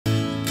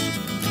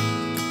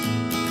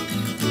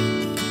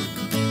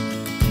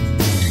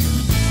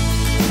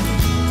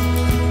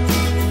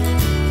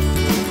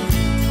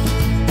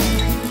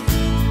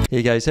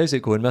Hey guys, how's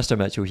it going? Mr.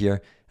 Mitchell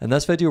here. In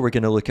this video we're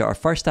going to look at our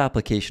first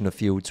application of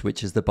fields,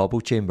 which is the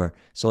bubble chamber.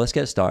 So let's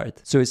get started.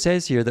 So it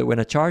says here that when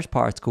a charged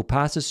particle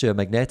passes through a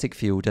magnetic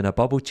field in a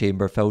bubble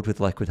chamber filled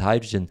with liquid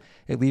hydrogen,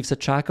 it leaves a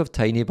track of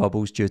tiny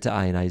bubbles due to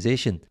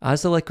ionization.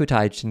 As the liquid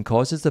hydrogen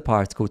causes the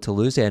particle to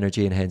lose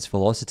energy and hence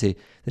velocity,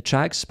 the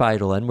tracks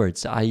spiral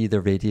inwards, i.e.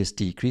 the radius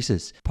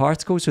decreases.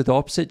 Particles with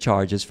opposite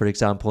charges, for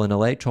example an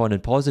electron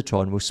and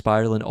positron, will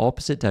spiral in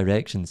opposite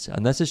directions,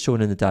 and this is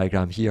shown in the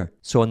diagram here.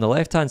 So on the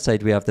left hand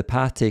side we have the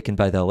path taken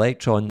by the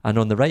electron, and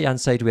on the right hand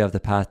side we have the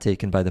path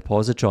taken by the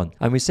positron.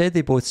 And we said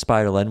they both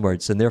spiral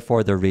inwards, and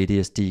therefore their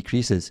radius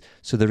decreases.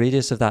 So the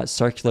radius of that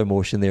circular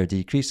motion there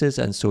decreases,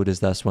 and so does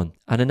this one.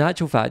 And in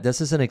actual fact this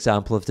is an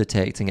example of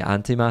detecting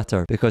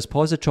antimatter, because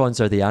positrons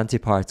are the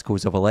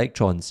antiparticles of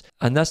electrons,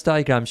 and this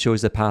diagram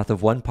shows the path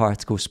of one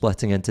particle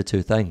splitting into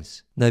two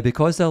things. Now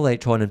because the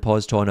electron and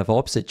positron have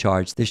opposite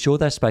charge, they show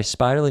this by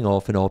spiraling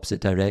off in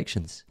opposite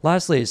directions.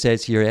 Lastly, it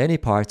says here any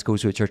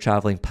particles which are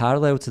travelling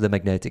parallel to the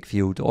magnetic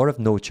field or have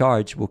no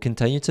charge will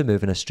continue to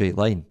move in a straight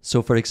line.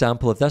 So for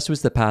example, if this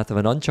was the path of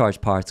an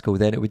uncharged particle,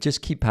 then it would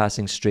just keep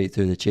passing straight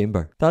through the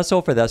chamber. That's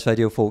all for this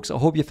video folks. I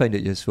hope you found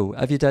it useful.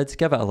 If you did,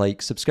 give it a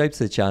like, subscribe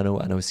to the channel,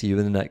 and I'll see you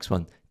in the next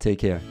one. Take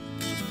care.